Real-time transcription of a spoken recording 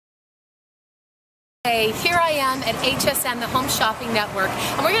Hey, here I am at HSN, the Home Shopping Network,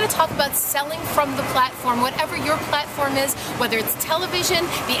 and we're going to talk about selling from the platform, whatever your platform is, whether it's television,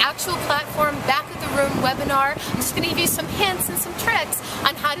 the actual platform, back of the room, webinar. I'm just going to give you some hints and some tricks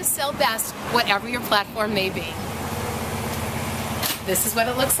on how to sell best, whatever your platform may be. This is what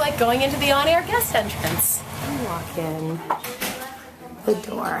it looks like going into the on-air guest entrance. Walk in the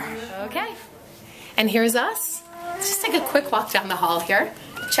door. Okay. And here's us. Let's just take a quick walk down the hall here.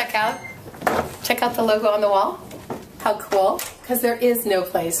 Check out the logo on the wall. How cool, because there is no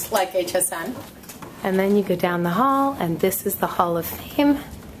place like HSN. And then you go down the hall, and this is the Hall of Fame.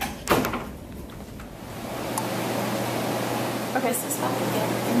 Okay, this is how we get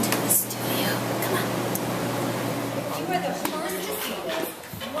into the studio. Come on. You are the first to see this.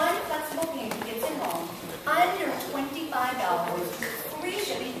 One flexible payment gets it home under $25. Free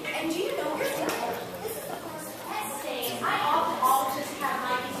shipping. And do you know this is the first Backstage. I often just have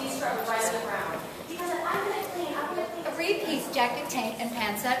my easy stroke right on the ground. Because I'm going to clean a three-piece jacket, tank, and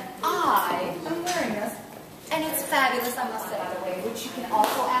pants set. I am wearing this. And it's fabulous, I must say, by the way, which you can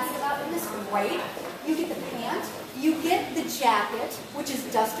also ask about in this great. You get the pant, you get the jacket, which is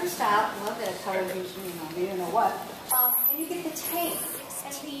duster style. Love that television, you don't know what. And you get the tank.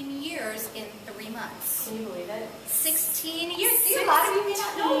 16 years in 3 months. Can you believe it? 16 years. See, a lot of you may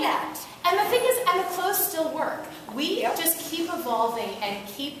not know that. And the thing is, and the clothes still work. We just keep evolving and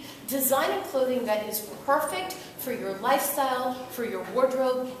keep designing clothing that is perfect for your lifestyle, for your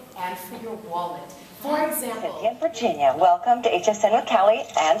wardrobe, and for your wallet. For example, Cynthia, Virginia, welcome to HSN with Callie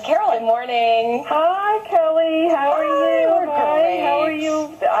and Carolyn. Good morning. Hi, Kelly. How are you? We're great. How are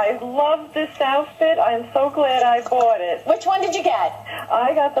you? I love this outfit. I'm so glad I bought it. Which one did you get?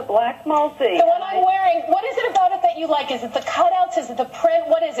 I got the black multi. The one I'm wearing. What is it about it that you like? Is it the cutouts? Is it the print?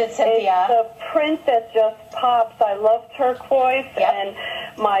 What is it, Cynthia? It's the print that just pops. I love turquoise, and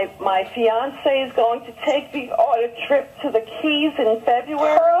my fiance is going to take me on a trip to the Keys in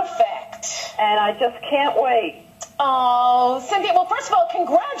February. Perfect. And I just can't wait. Oh, Cynthia, well, first of all,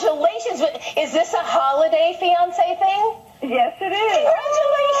 congratulations. Is this a holiday fiance thing? Yes, it is.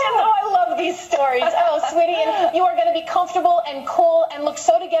 Congratulations. Oh, I love these stories. Oh, sweetie, and you are going to be comfortable and cool and look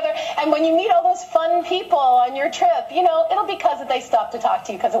so together. And when you meet all those fun people on your trip, you know, it'll be because they stop to talk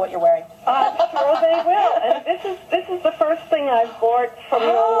to you because of what you're wearing. I'm sure they will. And this is the first thing I've bought from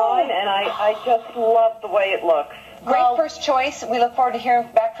your line, and I just love the way it looks. Great first choice. We look forward to hearing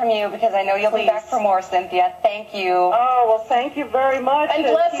back from you because I know you'll be back for more, Cynthia. Thank you. Oh, well, thank you very much. And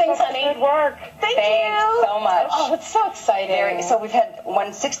blessings, keep up honey. the good work. Thanks so much. Oh, it's so exciting. So we've had one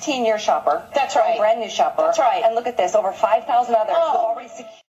 16-year shopper. That's right. One brand new shopper. That's right. And look at this, over 5,000 others who already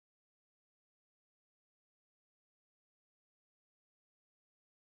secured.